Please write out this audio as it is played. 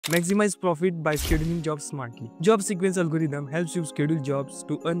Maximize profit by scheduling jobs smartly. Job sequence algorithm helps you schedule jobs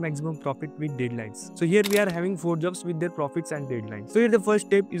to earn maximum profit with deadlines. So here we are having 4 jobs with their profits and deadlines. So here the first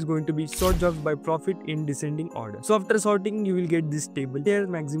step is going to be sort jobs by profit in descending order. So after sorting, you will get this table. Here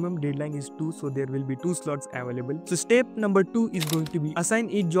maximum deadline is 2, so there will be 2 slots available. So step number 2 is going to be assign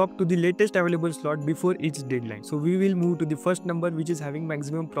each job to the latest available slot before its deadline. So we will move to the first number which is having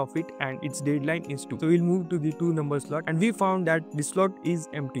maximum profit and its deadline is 2. So we'll move to the 2 number slot and we found that the slot is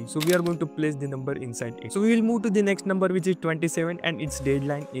empty. So we are going to place the number inside it. So we will move to the next number which is 27 and its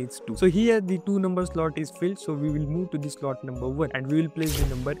deadline is 2. So here the 2 number slot is filled. So we will move to the slot number 1 and we will place the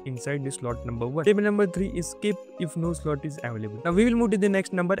number inside the slot number 1. Step number 3 is skip if no slot is available. Now we will move to the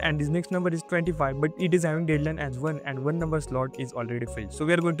next number and this next number is 25 but it is having deadline as 1 and 1 number slot is already filled. So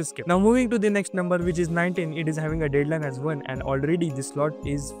we are going to skip. Now moving to the next number which is 19, it is having a deadline as 1 and already the slot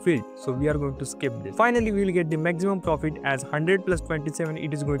is filled. So we are going to skip this. Finally we will get the maximum profit as 100 plus 27,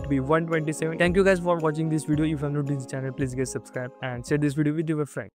 it is going to be 127. Thank you guys for watching this video. If you are new to this channel, please get subscribed and share this video with your friends.